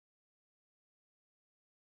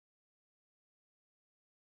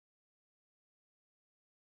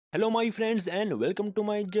Hello my friends and welcome to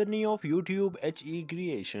my journey of YouTube HE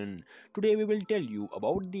creation. Today we will tell you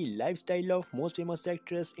about the lifestyle of most famous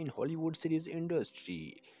actress in Hollywood series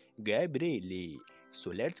industry, Gabrielle.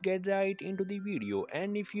 So let's get right into the video,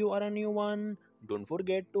 and if you are a new one, don't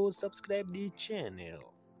forget to subscribe the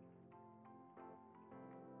channel.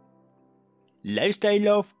 Lifestyle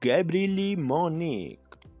of Gabrielle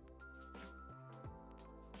Monique.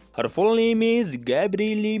 Her full name is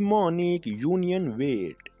Gabrielle Monique Union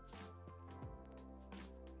Wade,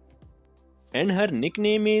 and her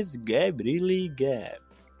nickname is Gabrielle Gab.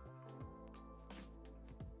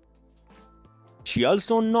 She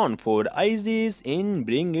also known for Isis in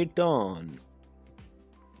Bring It On.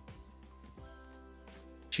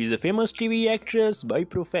 She's a famous TV actress by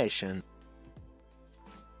profession.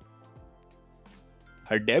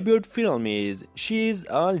 Her debut film is She's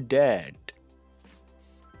All Dead.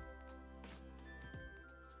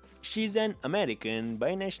 She's an American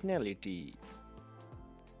by nationality.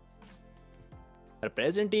 Her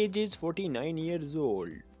present age is 49 years old.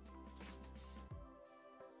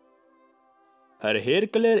 Her hair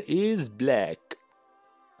color is black.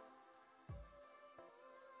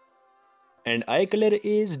 And eye color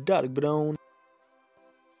is dark brown.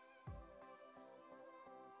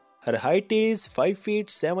 Her height is 5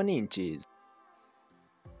 feet 7 inches.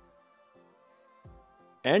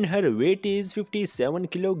 And her weight is 57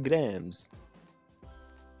 kilograms.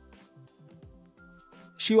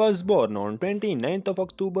 She was born on 29th of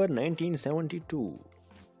October 1972.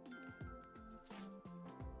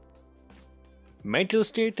 Marital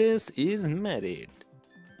status is married.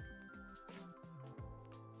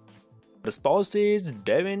 Her spouse is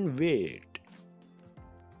Devin Wade.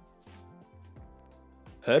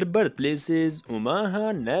 Her birthplace is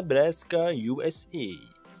Omaha, Nebraska, USA.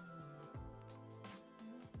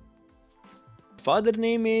 Father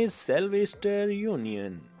name is Sylvester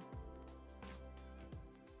Union.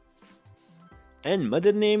 And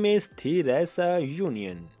mother name is Theresa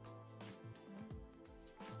Union.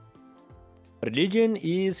 Religion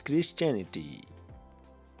is Christianity.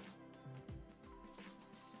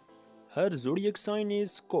 Her zodiac sign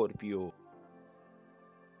is Scorpio.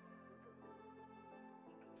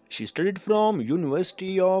 She studied from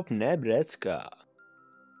University of Nebraska.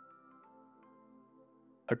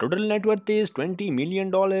 Her total net worth is $20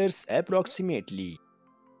 million approximately.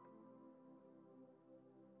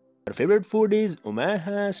 Her favorite food is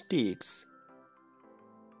Omaha steaks.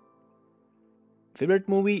 Favorite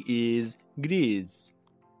movie is Grease.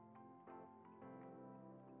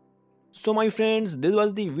 So my friends, this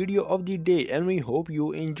was the video of the day and we hope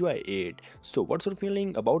you enjoy it. So what's your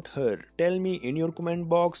feeling about her? Tell me in your comment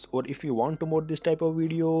box, or if you want more this type of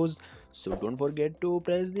videos, so don't forget to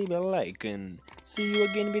press the bell icon. See you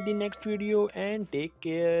again with the next video and take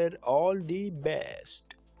care. All the best.